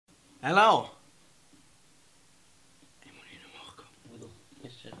Hello.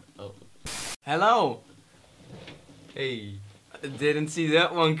 Oh. Hello. Hey. Didn't see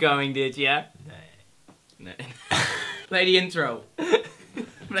that one coming, did ya? Nee. Play the intro.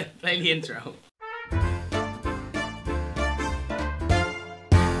 Play the intro.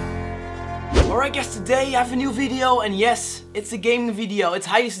 Alright guys, today I have a new video, and yes, it's a gaming video. It's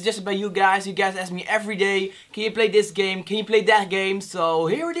highly suggested by you guys. You guys ask me every day, can you play this game, can you play that game? So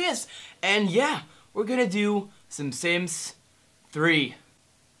here it is. And yeah, we're gonna do some Sims 3.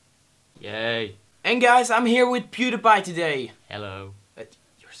 Yay. And guys, I'm here with PewDiePie today. Hello.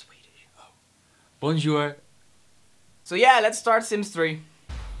 You're Swedish. Oh. Bonjour. So yeah, let's start Sims 3.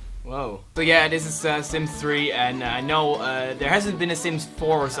 Whoa. So yeah, this is Sims 3, and I know there hasn't been a Sims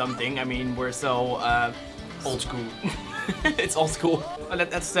 4 or something. I mean, we're so Old school. it's old school. Oh,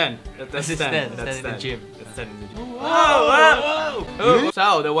 that's 10. That's 10. That's 10 in the gym. That's 10 in the gym. Whoa! Whoa!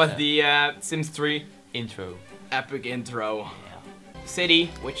 So that was the Sims 3 Intro. epic intro. Yeah.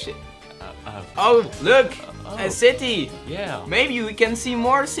 City, which? Oh, look, a city. Yeah. Maybe we can see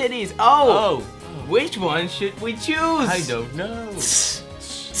more cities. Oh. Which one should we choose? I don't know.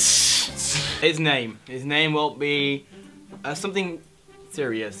 His name will be something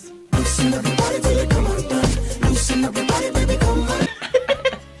serious.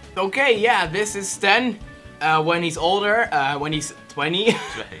 Okay, yeah, this is Stan. When he's older, when he's 20.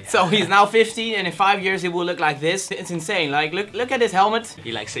 So he's now 15, and in 5 years he will look like this. It's insane. Like, look at his helmet.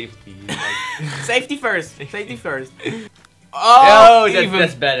 He likes safety. Safety first. Safety first. Oh,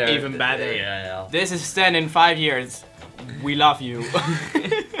 that's better. Even better. Yeah. This is Stan in 5 years. We love you.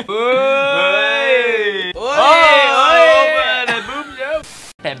 Oi!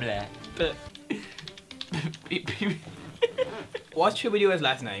 Pamela. What should we do as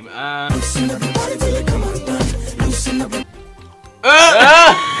last name?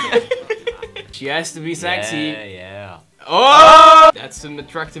 She has to be sexy. Yeah. Oh! That's an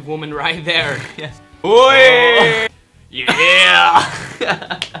attractive woman right there. Yes. Oi! Yeah!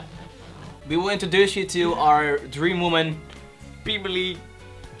 We will introduce you to our Dreamwoman, Pimely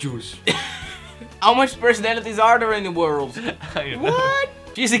Juice. How much personalities are there in the world? I don't know. What?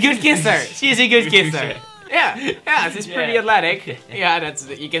 She's a good kisser. She's a good kisser. Yeah, she's pretty athletic. Yeah, that's,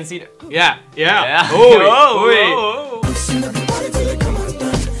 you can see that. Yeah. Oh.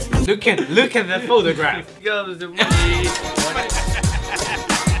 Look at that photograph.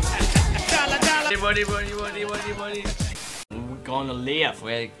 Money. We're gonna live.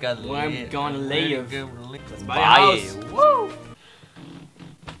 We're gonna live. Let's buy a house. Woo!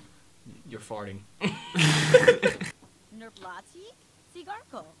 You're farting.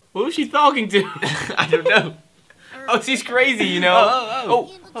 Who is she talking to? I don't know. Oh, she's crazy, you know. Oh.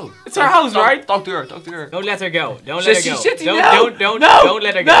 It's her house, right? Talk to her. Don't let her go. Don't let her go. Sissy, Don't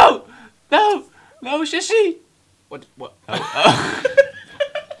let her go. No, Sissy. What?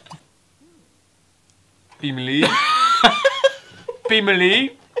 Pimely.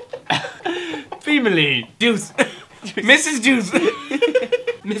 Juice. Mrs. Juice.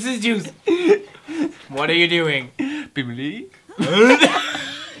 Mrs. Juice. What are you doing? Pimely.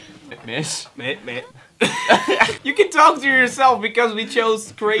 Miss. Mate. You can talk to yourself because we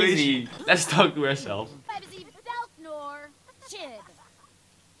chose crazy. Let's talk to ourselves.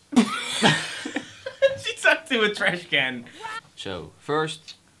 She tucked to a trash can. So,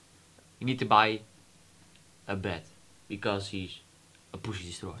 first, you need to buy a bed. Because he's a pussy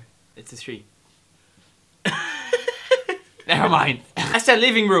destroyer. It's a tree. Never mind. I said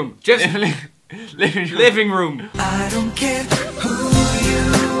living room. Just living room. I don't care who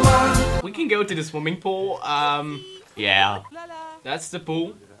you are. We can go to the swimming pool. Yeah. That's the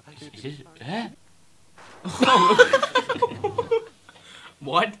pool. Is this, huh?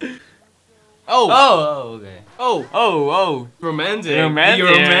 What? Oh, okay. Oh. Romantic. Romantic.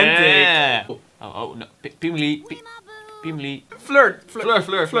 You're romantic. Yeah. Oh, no. Pimely. Flirt.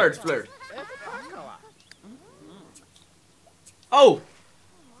 Oh,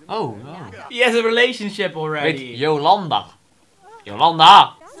 Oh, no. he has a relationship already. Wait, Yolanda.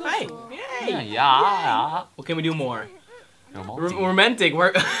 Yolanda. Hey. Yeah. What can we do more? Romantic. Romantic.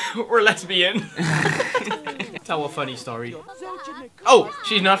 We're lesbian. Tell a funny story. Oh,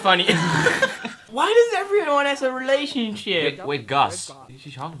 she's not funny. Why does everyone has a relationship? Wait, Gus.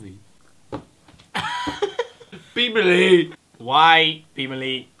 She's hungry. Pimely. Why,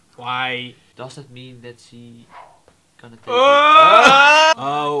 Pimely? Why? Does that mean that she gonna take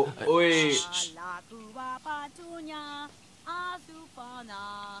Oh, oi. She's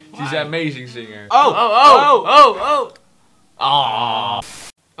an amazing singer. Oh.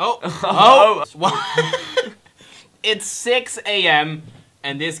 It's 6 AM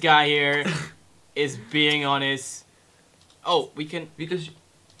and this guy here is being on his. Oh, we can. Because.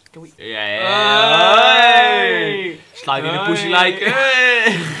 Can we? Yeah. Slide in the pussy like.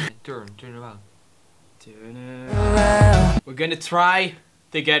 Turn around. We're gonna try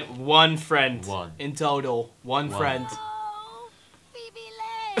to get one friend. One. In total. One friend.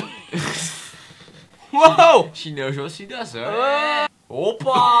 Whoa! She knows what she does, huh?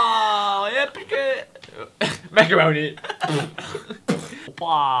 Hoppa! Jeppeke! Macaroni!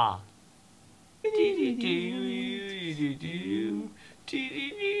 Hoppa!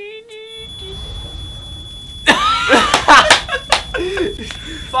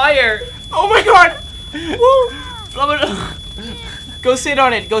 Fire! Oh my god! Woo! Vlammen! Go sit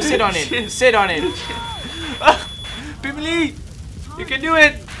on it, go sit on it. Sit on it. Pimeli! You can do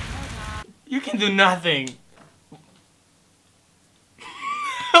it! You can do nothing.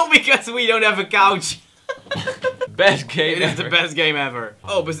 Because we don't have a couch. Best game It is the best game ever.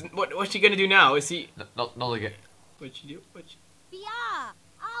 Oh, but what's she gonna do now? Is he... Not again. What'd she do?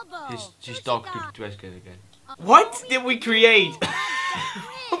 She's talking to the trash can again. What did we create?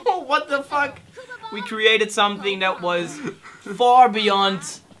 What the fuck? We created something that was far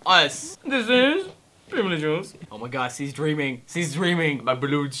beyond us. This is Pimeli Jules. Oh my god, she's dreaming. She's dreaming. My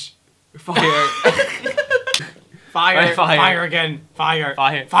balloons. Fire. Fire. Fire. Fire again. Fire.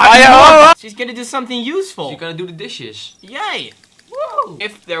 Fire. Fire. She's gonna do something useful. She's gonna do the dishes. Yay. Woo.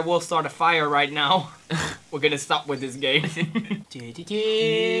 If there will start a fire right now, we're gonna stop with this game.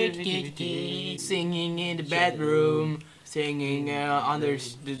 Singing in the bedroom. Singing under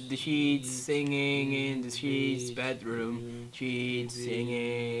the sheets. Singing in the sheets. Bedroom. Sheets.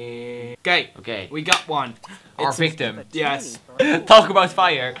 Singing. Okay. We got one. Our victim. Yes. Talk about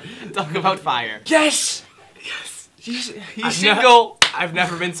fire. Talk about fire. Yes! Yes. He's I've single. I've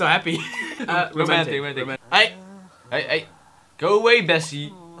never been so happy. Romantic. Hey. Hey. Go away,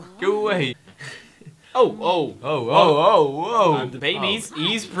 Bessie. Go away. Oh. Oh. The babies.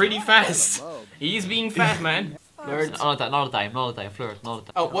 He's pretty fast. He's being fast, man. Flirt. Another time. Flirt. Another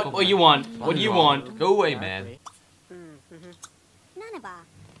time. Oh, what do you want? What do you want? Go away, man.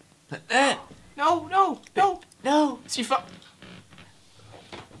 No. She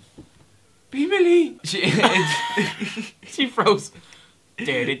Pimeli. She froze.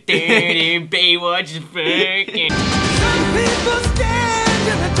 Baywatch is freaking.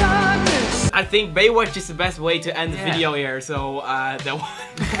 I think Baywatch is the best way to end the video here. So that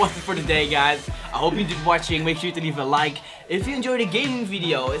was it for today, guys. I hope you enjoyed watching. Make sure to leave a like if you enjoyed the gaming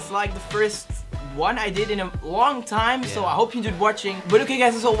video. It's like the first one I did in a long time, so I hope you enjoyed watching. But okay,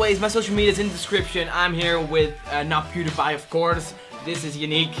 guys, as always, my social media is in the description. I'm here with not PewDiePie, of course. This is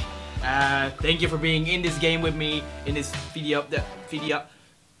Unique. Thank you for being in this game with me in this video.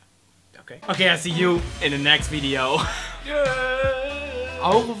 Okay, I'll see you in the next video.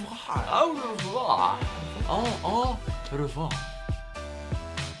 Au revoir. Au revoir. Au revoir.